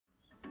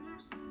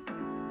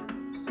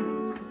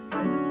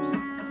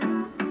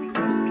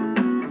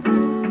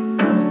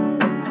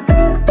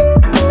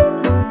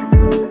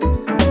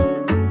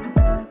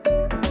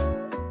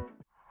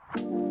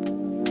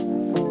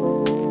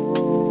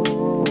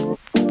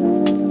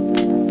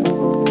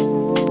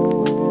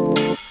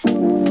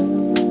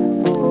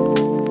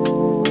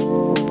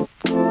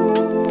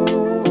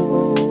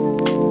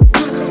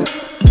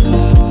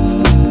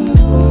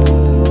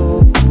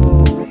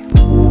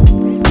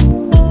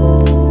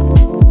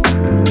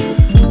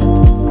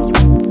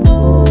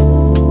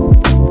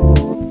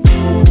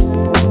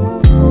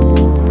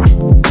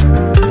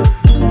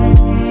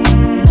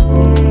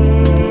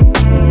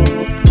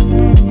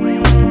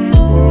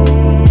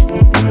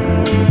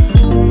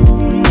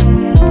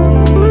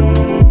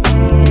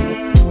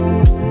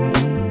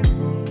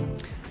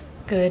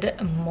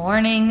Good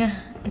morning.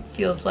 It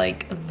feels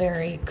like a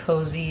very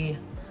cozy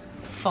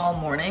fall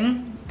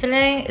morning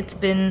today. It's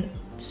been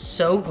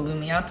so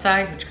gloomy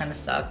outside, which kind of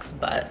sucks,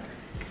 but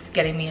it's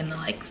getting me in the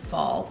like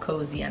fall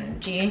cozy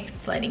energy.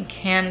 Lighting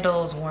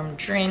candles, warm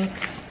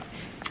drinks,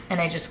 and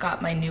I just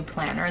got my new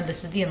planner.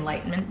 This is the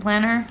Enlightenment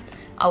planner.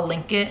 I'll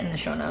link it in the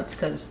show notes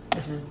because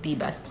this is the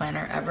best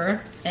planner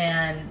ever,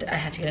 and I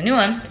had to get a new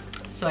one.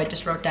 So I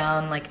just wrote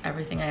down like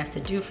everything I have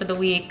to do for the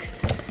week.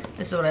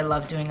 This is what I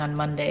love doing on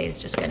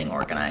Mondays, just getting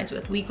organized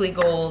with weekly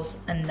goals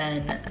and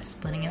then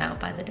splitting it out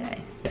by the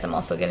day. I'm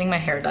also getting my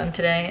hair done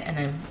today and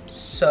I'm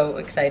so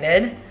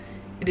excited.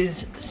 It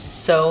is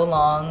so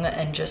long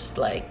and just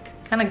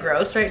like kind of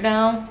gross right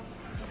now.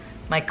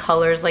 My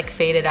color's like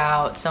faded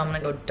out, so I'm gonna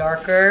go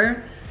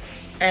darker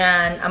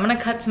and I'm gonna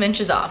cut some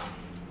inches off.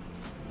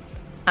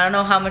 I don't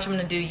know how much I'm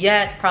gonna do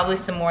yet, probably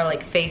some more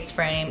like face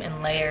frame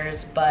and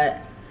layers,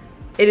 but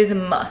it is a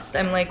must.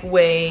 I'm like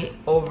way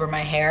over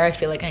my hair. I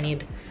feel like I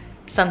need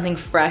something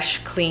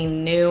fresh,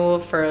 clean,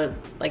 new for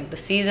like the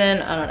season.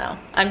 I don't know.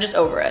 I'm just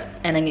over it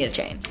and I need a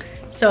change.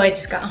 So I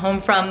just got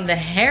home from the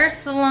hair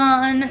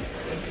salon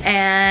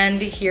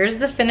and here's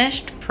the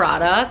finished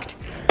product.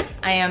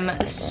 I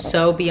am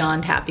so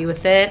beyond happy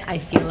with it. I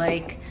feel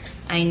like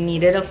I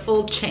needed a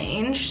full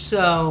change,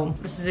 so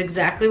this is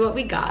exactly what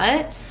we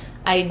got.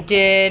 I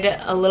did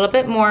a little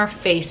bit more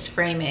face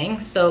framing,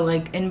 so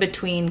like in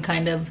between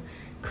kind of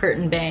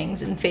curtain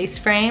bangs and face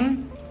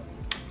frame.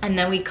 And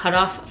then we cut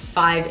off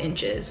 5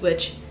 inches,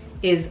 which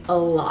is a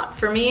lot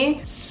for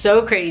me.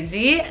 So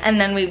crazy. And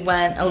then we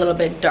went a little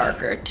bit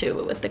darker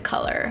too with the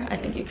color. I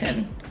think you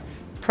can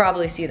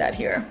probably see that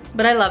here,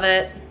 but I love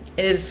it.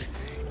 It is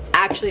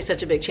actually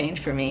such a big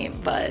change for me,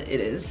 but it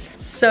is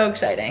so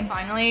exciting.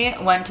 Finally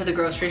went to the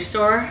grocery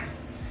store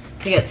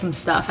to get some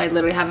stuff. I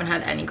literally haven't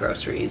had any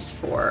groceries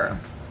for,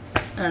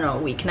 I don't know,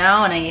 a week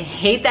now. And I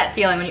hate that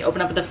feeling when you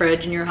open up the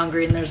fridge and you're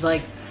hungry and there's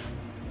like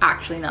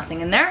actually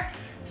nothing in there.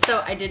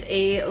 So I did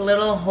a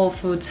little Whole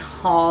Foods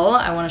haul.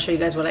 I want to show you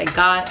guys what I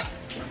got.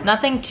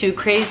 Nothing too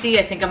crazy.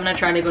 I think I'm gonna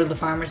try to go to the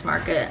farmer's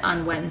market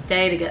on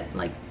Wednesday to get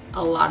like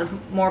a lot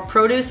of more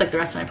produce, like the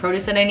rest of my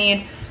produce that I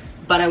need.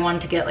 But I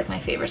wanted to get like my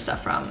favorite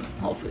stuff from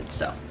Whole Foods,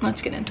 so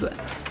let's get into it.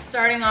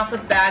 Starting off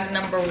with bag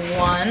number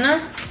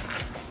 1,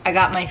 I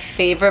got my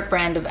favorite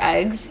brand of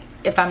eggs.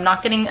 If I'm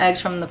not getting eggs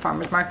from the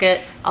farmer's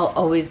market, I'll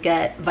always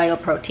get Vital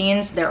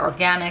Proteins. They're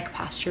organic,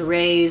 pasture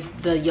raised.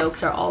 The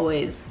yolks are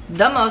always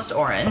the most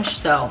orange,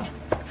 so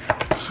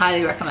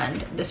highly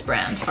recommend this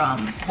brand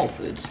from Whole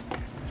Foods.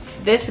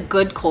 This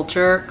Good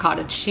Culture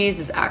cottage cheese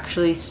is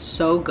actually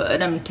so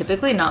good. I'm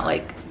typically not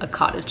like a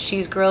cottage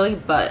cheese girly,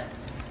 but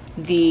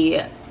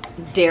the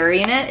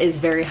dairy in it is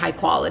very high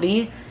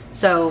quality.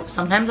 So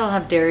sometimes I'll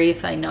have dairy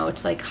if I know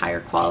it's like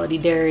higher quality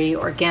dairy,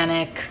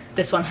 organic.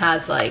 This one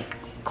has like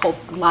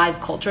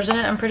live cultures in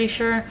it, I'm pretty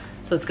sure,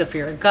 so it's good for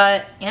your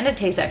gut and it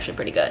tastes actually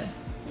pretty good.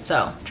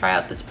 So try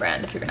out this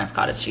brand if you're gonna have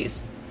cottage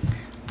cheese.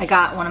 I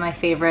got one of my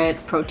favorite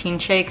protein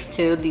shakes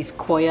too, these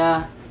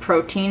Koya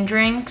protein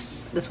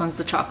drinks. This one's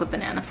the chocolate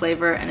banana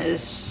flavor and it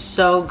is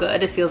so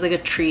good. It feels like a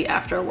treat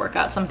after a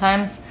workout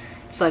sometimes,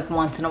 so like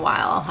once in a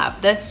while I'll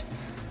have this.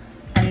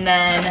 And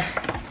then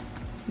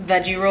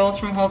veggie rolls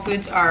from Whole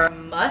Foods are a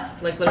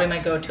must, like literally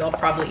my go-to. I'll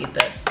probably eat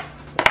this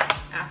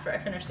after I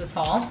finish this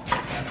haul.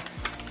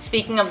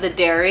 Speaking of the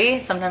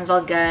dairy, sometimes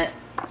I'll get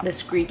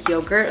this Greek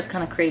yogurt. I was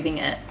kind of craving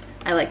it.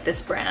 I like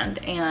this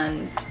brand,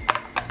 and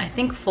I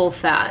think full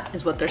fat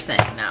is what they're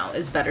saying now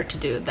is better to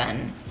do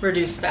than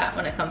reduced fat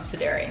when it comes to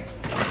dairy.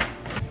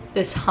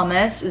 This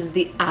hummus is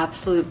the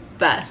absolute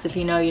best. If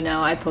you know, you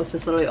know. I post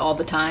this literally all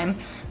the time,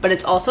 but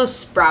it's also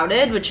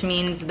sprouted, which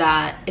means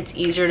that it's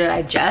easier to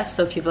digest.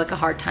 So if you have like a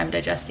hard time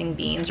digesting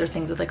beans or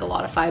things with like a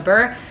lot of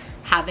fiber,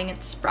 having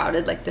it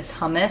sprouted like this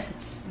hummus,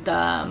 it's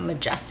the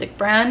Majestic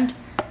brand,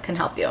 can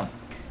help you.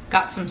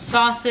 Got some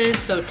sauces,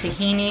 so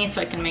tahini,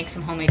 so I can make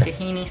some homemade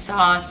tahini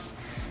sauce.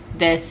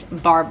 This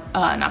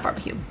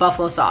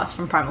buffalo sauce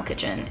from Primal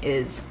Kitchen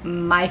is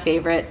my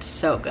favorite,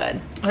 so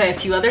good. Okay, a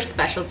few other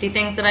specialty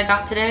things that I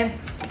got today.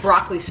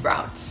 Broccoli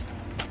sprouts.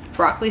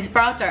 Broccoli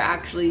sprouts are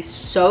actually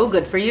so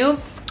good for you,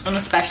 and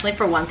especially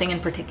for one thing in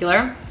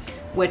particular,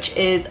 which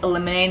is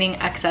eliminating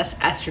excess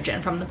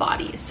estrogen from the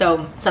body.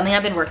 So something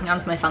I've been working on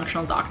with my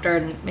functional doctor,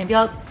 and maybe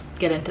I'll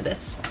get into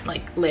this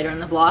like later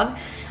in the vlog,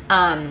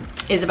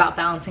 is about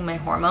balancing my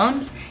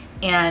hormones,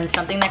 and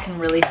something that can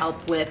really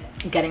help with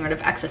getting rid of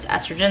excess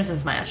estrogen,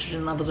 since my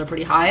estrogen levels are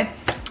pretty high,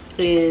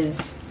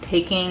 is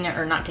eating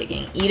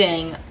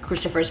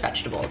cruciferous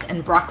vegetables.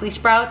 And broccoli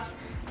sprouts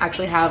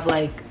actually have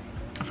like,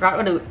 I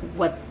forgot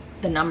what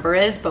the number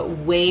is, but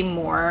way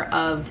more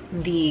of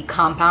the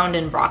compound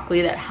in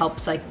broccoli that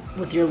helps like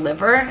with your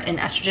liver and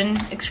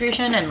estrogen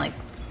excretion and like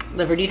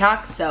liver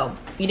detox. So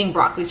eating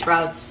broccoli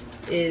sprouts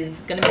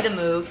is gonna be the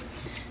move.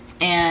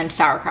 And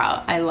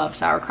sauerkraut. I love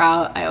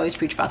sauerkraut. I always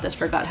preach about this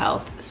for gut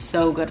health.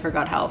 So good for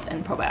gut health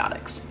and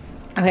probiotics.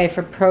 Okay,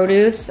 for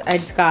produce, I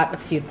just got a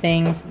few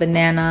things.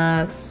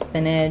 Banana,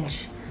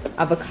 spinach,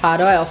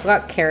 avocado. I also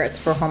got carrots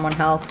for hormone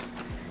health.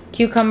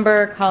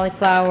 Cucumber,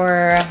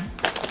 cauliflower,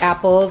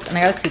 apples, and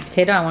I got a sweet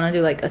potato. I wanna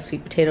do like a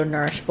sweet potato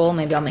nourish bowl.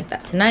 Maybe I'll make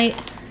that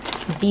tonight.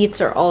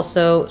 Beets are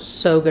also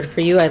so good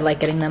for you. I like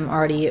getting them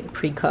already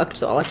pre-cooked,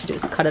 so all I have to do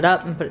is cut it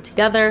up and put it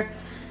together.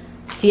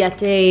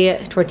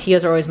 Siete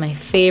tortillas are always my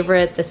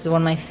favorite. This is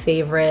one of my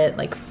favorite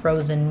like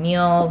frozen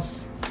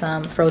meals.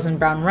 Some frozen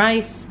brown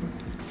rice.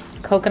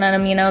 Coconut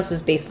aminos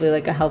is basically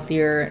like a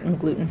healthier and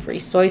gluten-free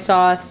soy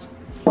sauce.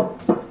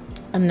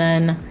 And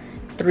then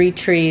 3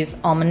 Trees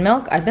almond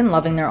milk. I've been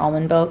loving their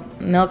almond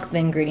milk. The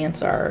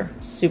ingredients are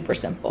super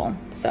simple.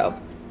 So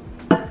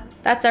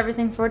that's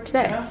everything for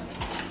today. Yeah.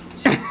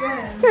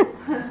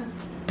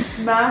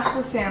 Mash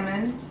the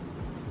salmon.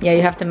 Yeah,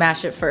 you have to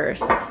mash it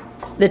first.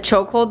 The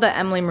chokehold that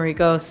Emily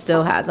Marico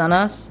still has on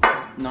us.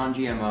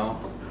 Non-GMO.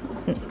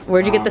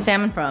 Where'd you get the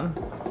salmon from?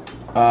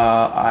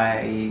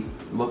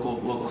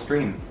 Local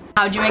stream.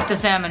 How'd you make the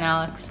salmon,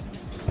 Alex?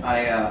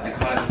 I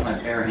caught it with my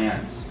bare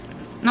hands.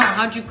 No,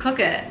 how'd you cook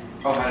it?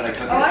 Oh, how did I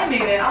cook it? Oh, I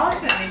made it.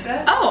 Alex didn't make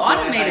this. Oh, So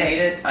Autumn made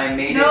it. I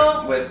made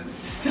No. it with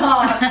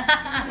Stop.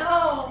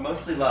 No.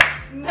 mostly love.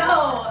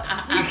 No.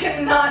 You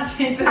cannot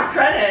take this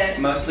credit.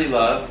 Mostly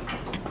love.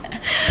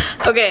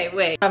 Okay,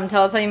 wait.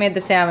 Tell us how you made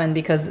the salmon,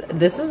 because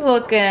this is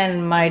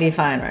looking mighty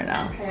fine right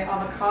now. Okay,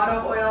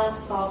 avocado oil,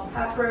 salt,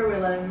 pepper. We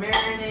let it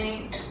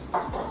marinate.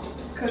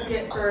 Cook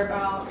it for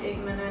about 8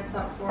 minutes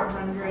at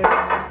 400.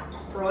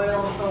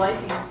 Broil to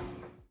liking.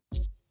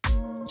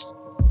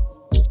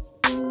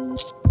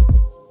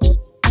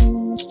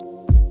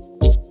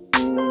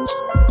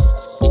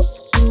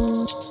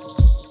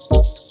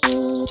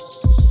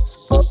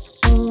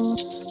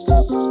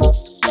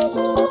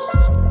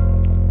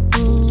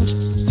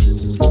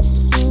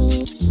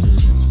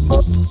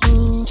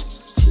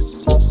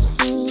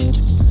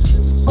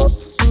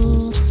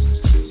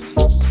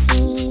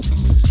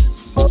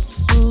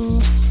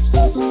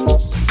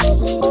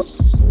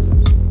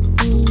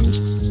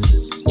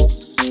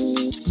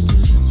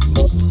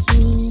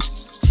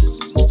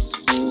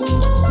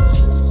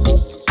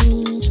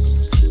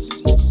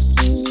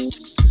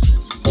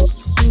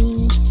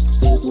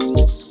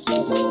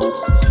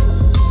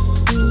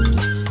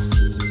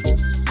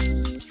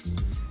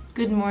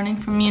 Good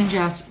morning from me and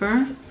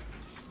Jasper.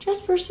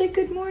 Jasper, say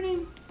good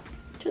morning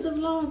to the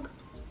vlog.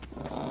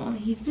 Oh,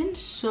 he's been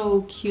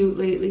so cute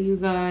lately, you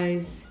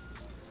guys.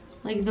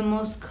 Like the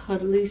most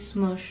cuddly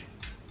smush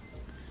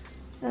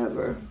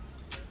ever.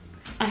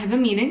 I have a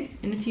meeting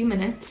in a few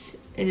minutes.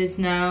 It is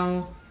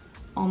now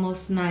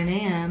almost 9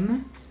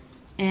 a.m.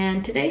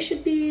 and today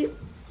should be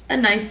a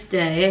nice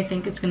day. I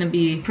think it's gonna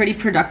be pretty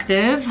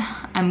productive.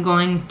 I'm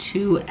going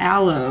to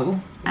Aloe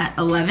at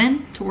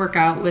 11 to work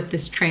out with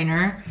this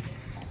trainer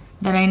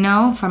that I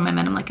know from, I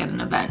met him like at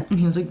an event, and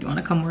he was like, do you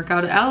wanna come work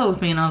out at Aloe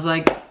with me? And I was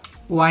like,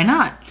 why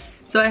not?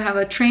 So I have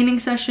a training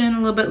session a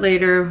little bit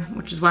later,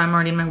 which is why I'm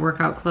already in my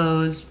workout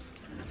clothes.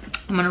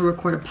 I'm gonna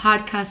record a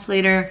podcast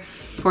later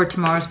for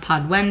tomorrow's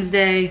Pod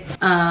Wednesday.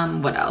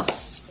 What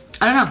else?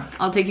 I don't know.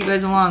 I'll take you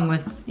guys along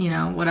with, you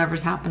know,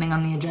 whatever's happening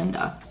on the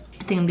agenda.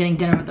 I think I'm getting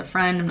dinner with a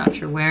friend, I'm not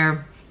sure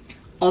where.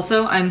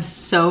 Also, I'm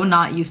so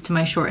not used to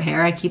my short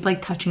hair. I keep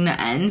like touching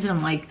the ends and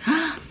I'm like,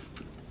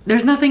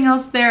 there's nothing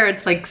else there.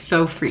 It's like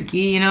so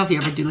freaky, you know, if you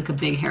ever do like a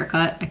big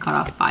haircut. I cut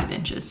off 5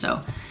 inches,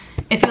 so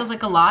it feels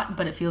like a lot,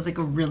 but it feels like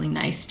a really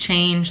nice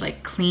change,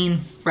 like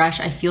clean, fresh.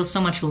 I feel so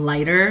much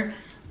lighter,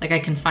 like I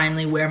can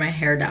finally wear my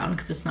hair down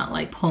because it's not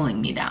like pulling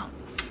me down.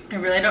 I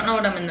really don't know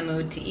what I'm in the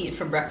mood to eat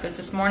for breakfast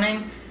this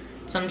morning,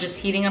 so I'm just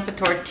heating up a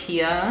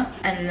tortilla,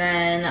 and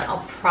then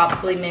I'll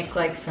probably make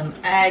like some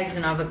eggs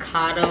and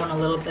avocado and a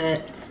little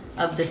bit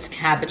of this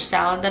cabbage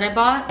salad that I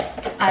bought.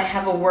 I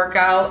have a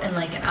workout in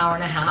like an hour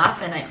and a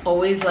half, and I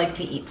always like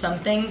to eat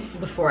something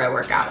before I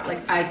work out. Like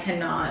I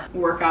cannot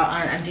work out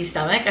on an empty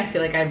stomach. I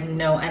feel like I have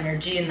no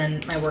energy and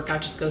then my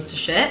workout just goes to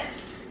shit.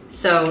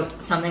 So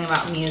something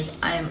about me is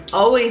I am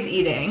always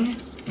eating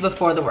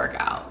before the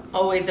workout.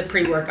 Always a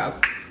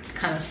pre-workout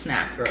kind of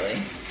snack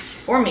girly,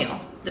 or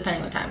meal,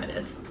 depending what time it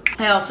is.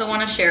 I also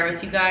want to share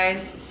with you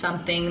guys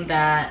something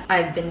that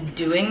I've been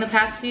doing the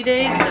past few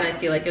days that I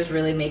feel like is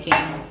really making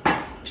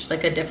just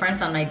like a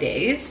difference on my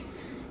days.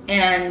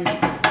 And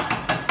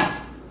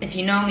if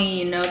you know me,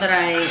 you know that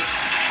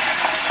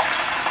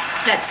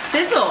that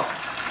sizzle.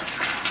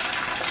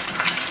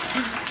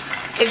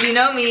 If you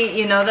know me,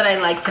 you know that I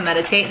like to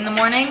meditate in the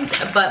mornings,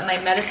 but my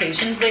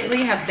meditations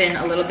lately have been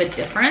a little bit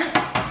different.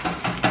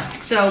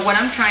 So what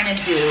I'm trying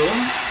to do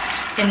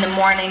in the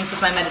mornings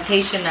with my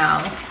meditation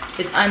now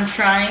is I'm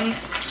trying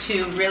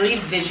to really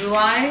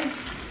visualize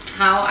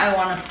how I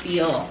want to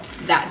feel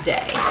that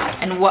day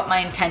and what my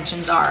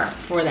intentions are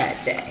for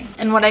that day.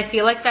 And what I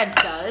feel like that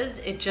does,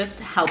 it just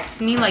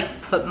helps me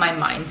like put my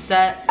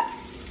mindset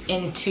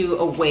into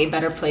a way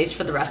better place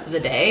for the rest of the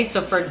day.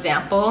 So for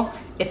example,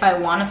 if I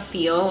want to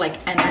feel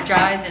like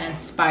energized and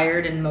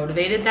inspired and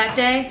motivated that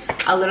day,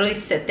 I'll literally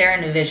sit there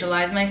and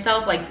visualize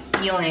myself like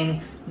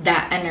feeling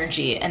that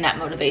energy and that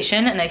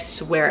motivation, and I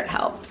swear it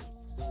helps.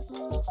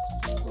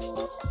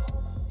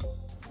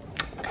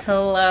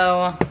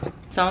 Hello.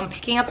 So I'm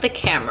picking up the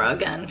camera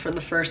again for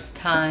the first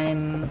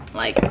time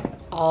like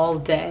all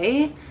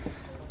day.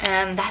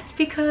 And that's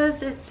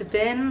because it's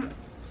been,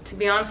 to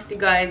be honest with you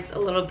guys, a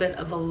little bit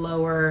of a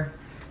lower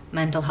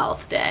mental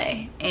health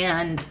day.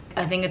 And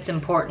I think it's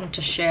important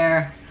to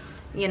share,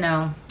 you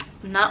know,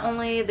 not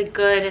only the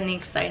good and the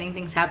exciting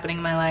things happening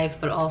in my life,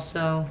 but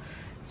also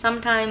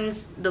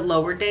sometimes the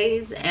lower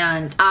days.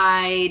 And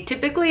I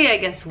typically, I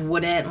guess,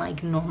 wouldn't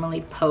like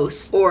normally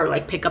post or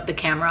like pick up the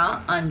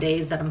camera on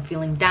days that I'm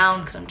feeling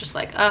down, because I'm just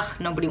like, ugh,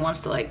 nobody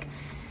wants to like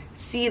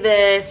see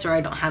this, or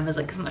I don't have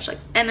as much like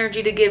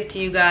energy to give to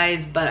you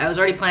guys. But I was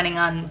already planning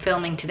on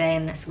filming today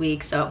and this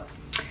week, so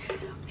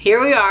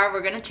here we are.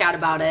 We're gonna chat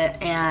about it.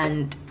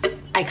 And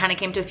I kind of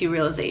came to a few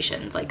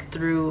realizations like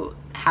through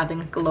having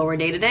like a lower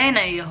day today, and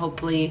I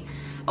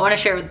want to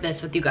share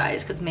this with you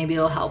guys because maybe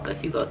it'll help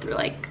if you go through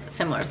like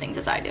similar things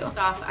as I do.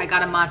 I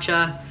got a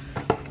matcha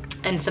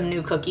and some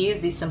new cookies,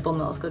 these Simple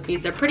Mills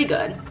cookies. They're pretty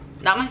good.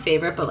 Not my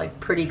favorite, but like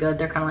pretty good.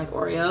 They're kind of like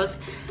Oreos.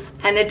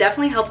 And it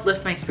definitely helped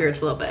lift my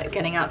spirits a little bit.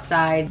 Getting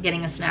outside,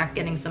 getting a snack,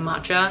 getting some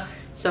matcha.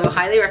 So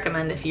highly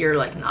recommend if you're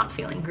like not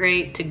feeling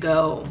great to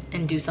go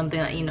and do something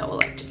that you know will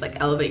like just like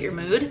elevate your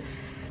mood.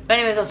 But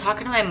anyways, I was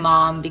talking to my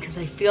mom because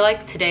I feel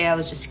like today I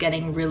was just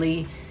getting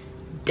really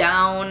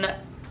down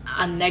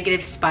a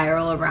negative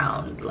spiral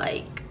around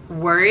like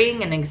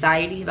worrying and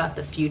anxiety about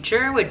the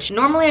future, which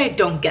normally I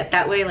don't get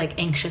that way, like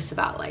anxious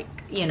about like,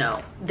 you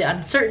know, the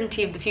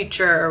uncertainty of the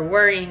future or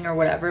worrying or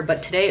whatever.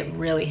 But today it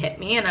really hit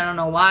me, and I don't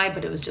know why,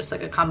 but it was just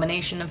like a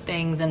combination of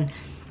things. And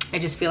I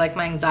just feel like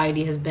my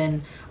anxiety has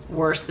been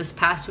worse this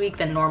past week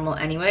than normal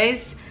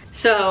anyways.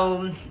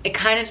 So it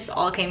kind of just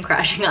all came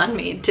crashing on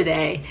me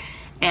today.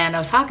 And I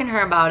was talking to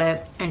her about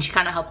it, and she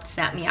kind of helped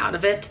snap me out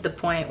of it to the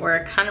point where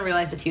I kind of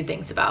realized a few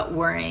things about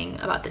worrying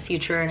about the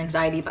future and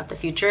anxiety about the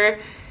future.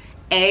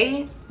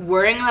 A,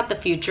 worrying about the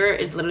future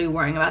is literally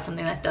worrying about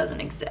something that doesn't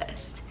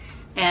exist.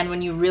 And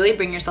when you really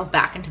bring yourself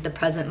back into the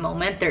present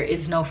moment, there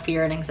is no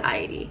fear and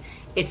anxiety.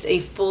 It's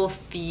a full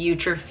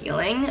future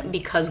feeling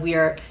because we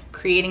are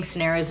creating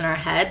scenarios in our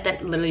head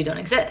that literally don't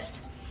exist.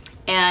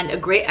 And a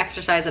great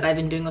exercise that I've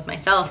been doing with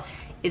myself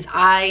is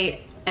I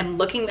am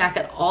looking back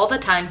at all the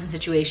times and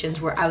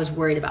situations where I was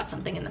worried about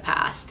something in the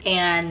past.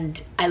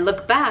 And I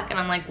look back and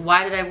I'm like,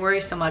 why did I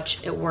worry so much?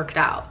 It worked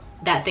out.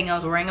 That thing I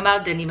was worrying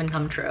about didn't even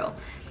come true.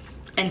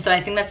 And so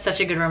I think that's such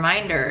a good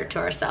reminder to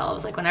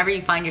ourselves. Like whenever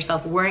you find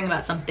yourself worrying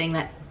about something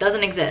that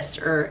doesn't exist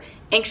or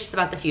anxious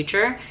about the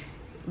future,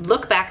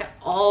 look back at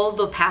all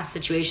the past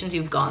situations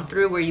you've gone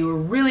through where you were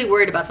really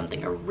worried about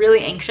something or really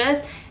anxious,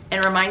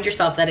 and remind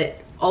yourself that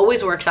it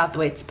always works out the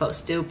way it's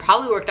supposed to.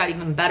 Probably worked out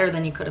even better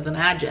than you could have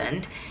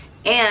imagined.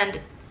 And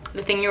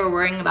the thing you were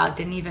worrying about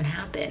didn't even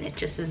happen. It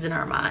just is in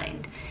our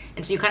mind.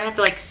 And so you kind of have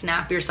to like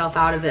snap yourself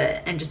out of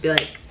it and just be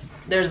like,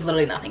 there's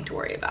literally nothing to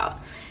worry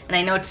about. And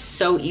I know it's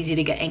so easy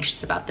to get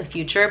anxious about the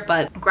future,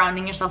 but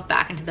grounding yourself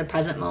back into the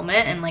present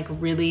moment and like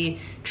really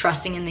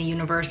trusting in the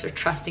universe or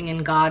trusting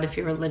in God, if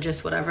you're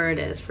religious, whatever it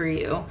is for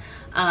you,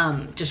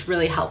 just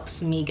really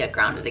helps me get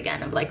grounded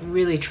again, of like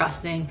really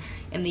trusting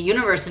in the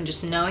universe and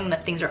just knowing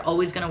that things are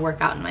always going to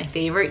work out in my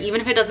favor.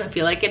 Even if it doesn't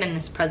feel like it in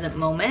this present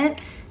moment,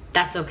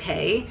 that's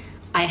okay.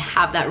 I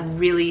have that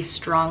really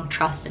strong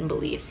trust and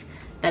belief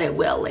that it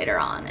will later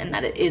on, and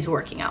that it is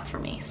working out for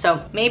me.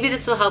 So maybe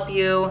this will help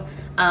you,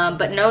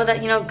 but know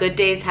that, you know, good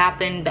days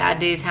happen, bad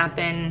days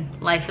happen.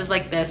 Life is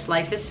like this.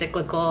 Life is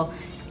cyclical.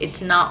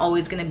 It's not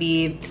always gonna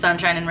be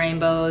sunshine and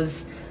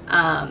rainbows.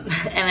 And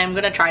I'm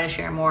gonna try to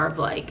share more of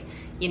like,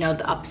 you know,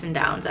 the ups and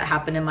downs that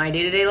happen in my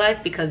day-to-day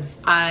life, because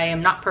I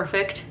am not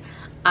perfect.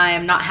 I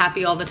am not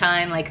happy all the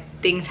time. Like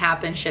things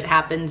happen, shit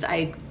happens.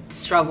 I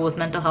struggle with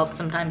mental health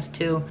sometimes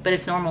too, but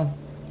it's normal.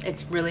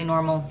 It's really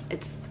normal.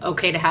 It's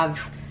okay to have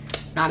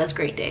not as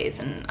great days,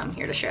 and I'm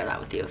here to share that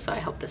with you, so I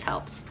hope this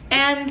helps.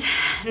 And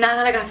now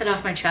that I got that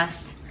off my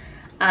chest,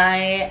 I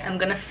am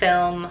gonna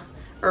film,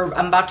 or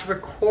I'm about to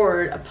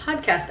record a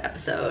podcast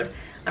episode.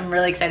 I'm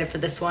really excited for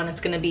this one.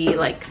 It's gonna be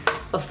like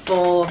a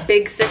full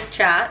big sis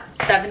chat,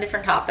 7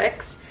 different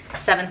topics,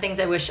 7 things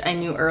I wish I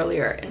knew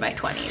earlier in my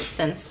 20s,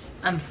 since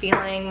I'm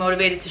feeling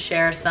motivated to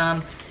share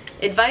some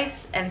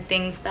advice and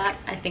things that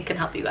I think can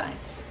help you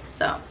guys.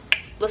 So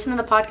listen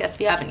to the podcast if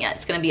you haven't yet.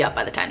 It's gonna be up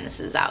by the time this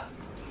is out.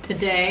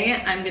 Today,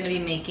 I'm gonna be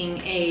making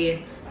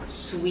a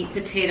sweet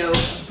potato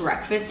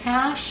breakfast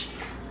hash.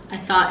 I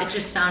thought it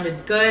just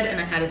sounded good,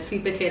 and I had a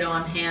sweet potato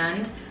on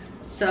hand.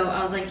 So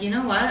I was like, you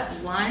know what?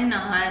 Why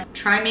not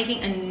try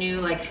making a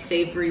new like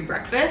savory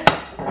breakfast?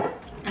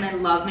 And I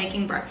love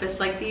making breakfasts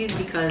like these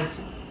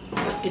because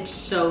it's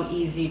so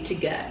easy to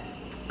get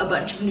a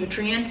bunch of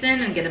nutrients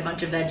in and get a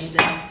bunch of veggies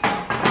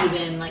in,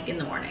 even like in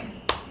the morning.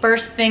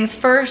 First things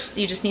first,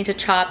 you just need to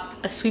chop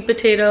a sweet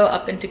potato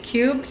up into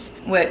cubes,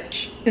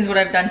 which is what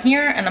I've done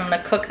here, and I'm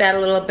gonna cook that a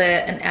little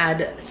bit and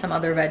add some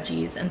other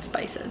veggies and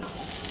spices.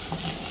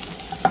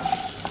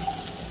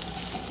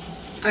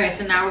 Okay,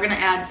 so now we're gonna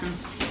add some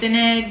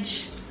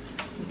spinach,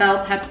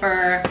 bell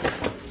pepper,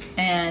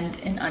 and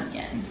an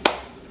onion.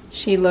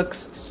 She looks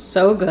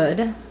so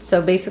good.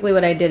 So basically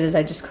what I did is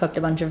I just cooked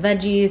a bunch of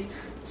veggies,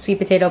 sweet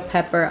potato,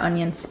 pepper,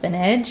 onion,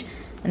 spinach,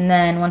 and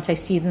then once I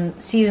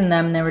seasoned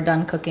them and they were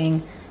done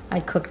cooking, I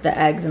cooked the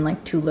eggs in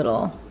like 2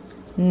 little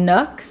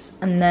nooks,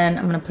 and then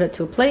I'm gonna put it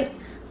to a plate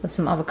with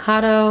some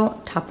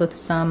avocado, topped with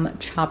some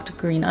chopped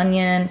green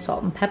onion,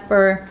 salt and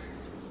pepper.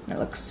 It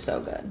looks so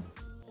good.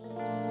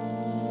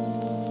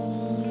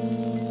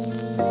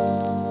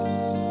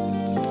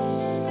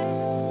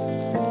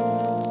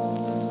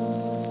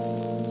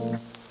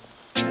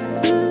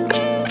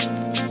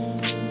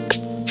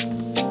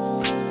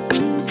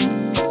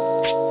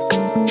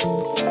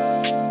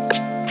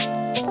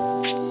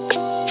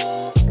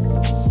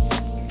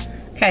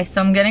 Okay,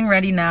 so I'm getting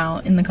ready now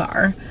in the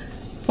car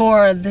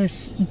for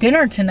this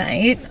dinner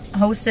tonight,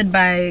 hosted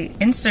by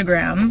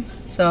Instagram.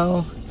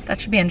 So that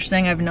should be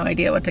interesting. I have no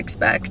idea what to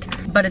expect.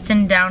 But it's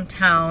in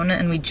downtown,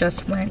 and we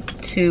just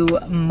went to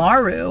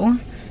Maru,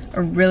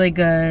 a really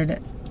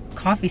good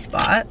coffee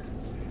spot.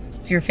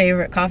 It's your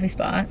favorite coffee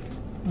spot.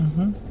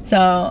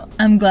 So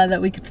I'm glad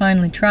that we could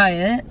finally try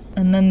it.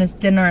 And then this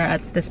dinner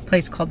at this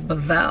place called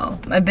Bavel.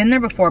 I've been there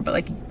before, but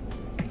like,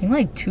 I think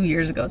like 2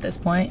 years ago at this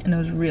point, and it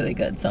was really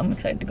good, so I'm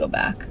excited to go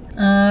back.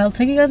 I'll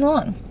take you guys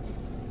along.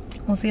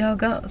 We'll see how it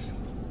goes.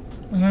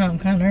 I don't know, I'm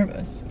kind of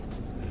nervous.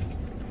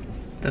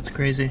 That's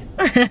crazy.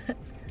 Do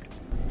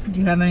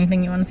you have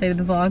anything you want to say to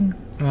the vlog?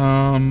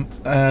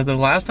 The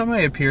last time I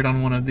appeared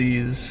on one of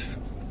these...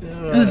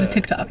 It was a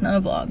TikTok, not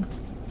a vlog.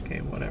 Okay,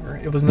 whatever.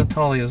 It was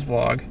Natalia's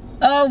vlog.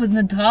 Oh, it was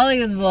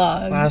Natalia's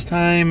vlog. Last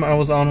time I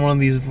was on one of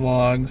these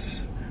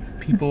vlogs,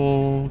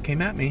 people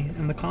came at me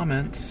in the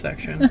comments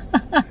section.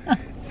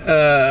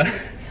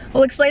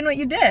 Well, explain what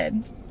you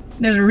did.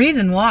 There's a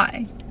reason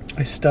why.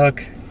 I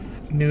stuck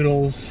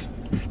noodles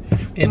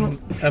in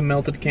a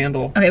melted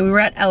candle. Okay, we were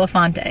at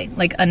Elefante,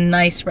 like a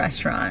nice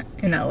restaurant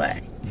in LA,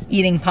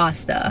 eating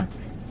pasta.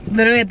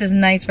 Literally at this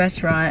nice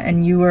restaurant,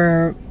 and you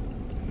were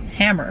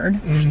hammered.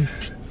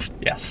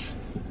 Yes.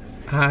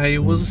 I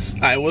was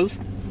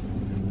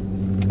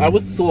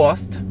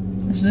soft.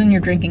 This is in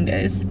your drinking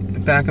days.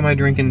 Back in my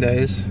drinking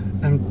days.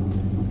 I'm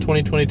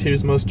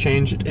 2022's most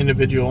changed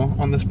individual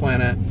on this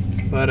planet.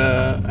 But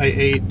I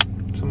ate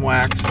some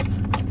wax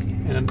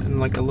and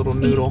like a little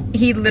noodle.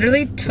 He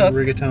literally took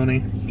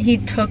rigatoni. He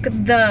took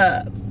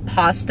the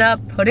pasta,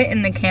 put it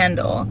in the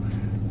candle,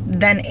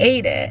 then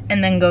ate it,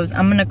 and then goes,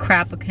 I'm gonna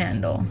crap a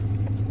candle.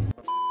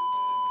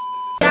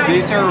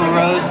 These are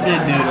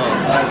roasted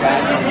noodles.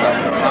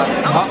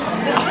 Hold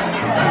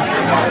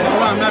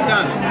on, I'm not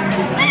done.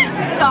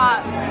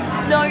 Stop.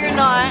 No, you're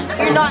not.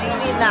 You're not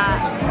eating that.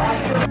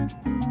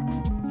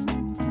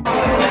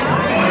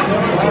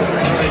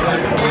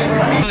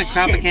 I'm gonna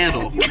crap a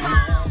candle.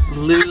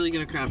 I'm literally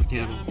gonna crap a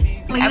candle.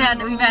 We've had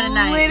a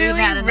night.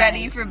 Literally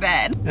ready for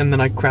bed. And then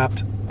I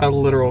crapped a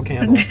literal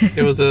candle.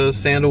 It was a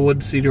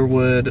sandalwood,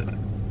 cedarwood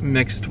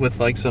mixed with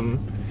like some...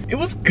 It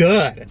was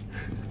good.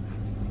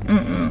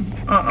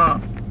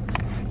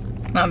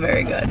 Not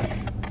very good.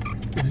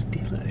 It was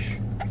delish.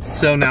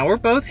 So now we're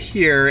both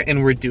here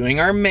and we're doing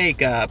our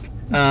makeup.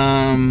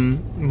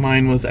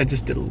 Mine was, I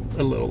just did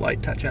a little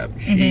light touch up.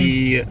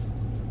 She... Oh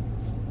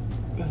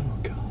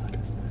God.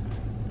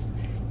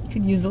 You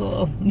could use a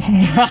little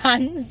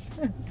bronze.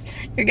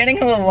 You're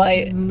getting a little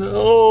white.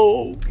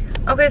 No.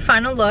 Okay,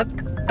 final look.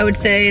 I would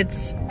say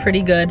it's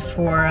pretty good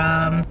for,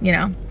 you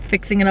know,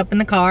 fixing it up in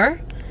the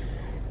car.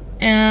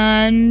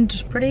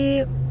 And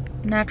pretty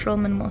natural,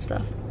 minimal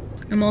stuff.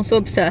 I'm also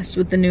obsessed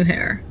with the new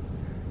hair.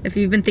 If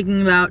you've been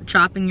thinking about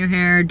chopping your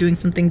hair, doing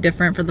something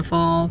different for the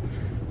fall,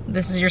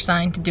 this is your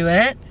sign to do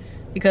it.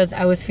 Because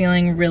I was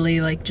feeling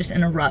really like just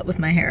in a rut with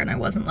my hair and I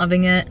wasn't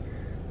loving it.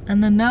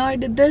 And then now I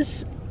did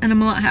this and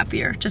I'm a lot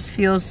happier. Just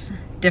feels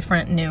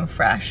different, new,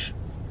 fresh.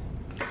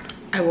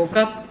 I woke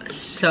up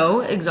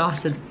so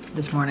exhausted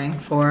this morning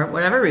for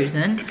whatever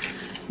reason,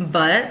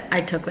 but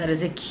I took that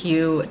as a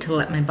cue to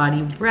let my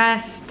body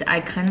rest.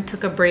 I kind of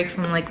took a break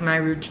from like my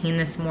routine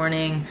this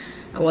morning.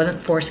 I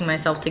wasn't forcing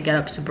myself to get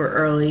up super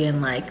early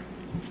and like,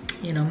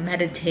 you know,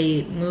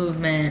 meditate,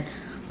 movement,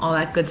 all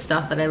that good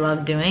stuff that I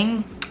love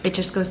doing. It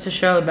just goes to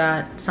show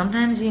that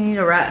sometimes you need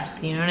a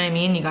rest, you know what I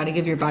mean? You gotta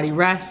give your body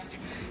rest.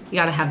 You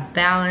gotta have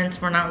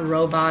balance. We're not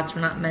robots.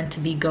 We're not meant to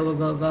be go, go,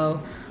 go,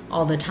 go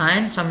all the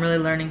time. So I'm really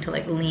learning to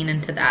like lean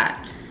into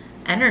that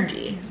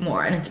energy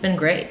more, and it's been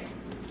great.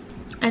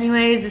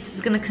 Anyways, this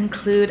is gonna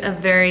conclude a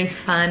very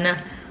fun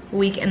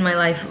week in my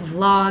life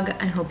vlog.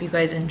 I hope you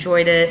guys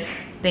enjoyed it.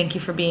 Thank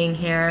you for being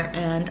here,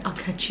 and I'll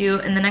catch you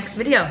in the next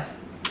video.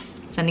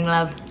 Sending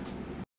love.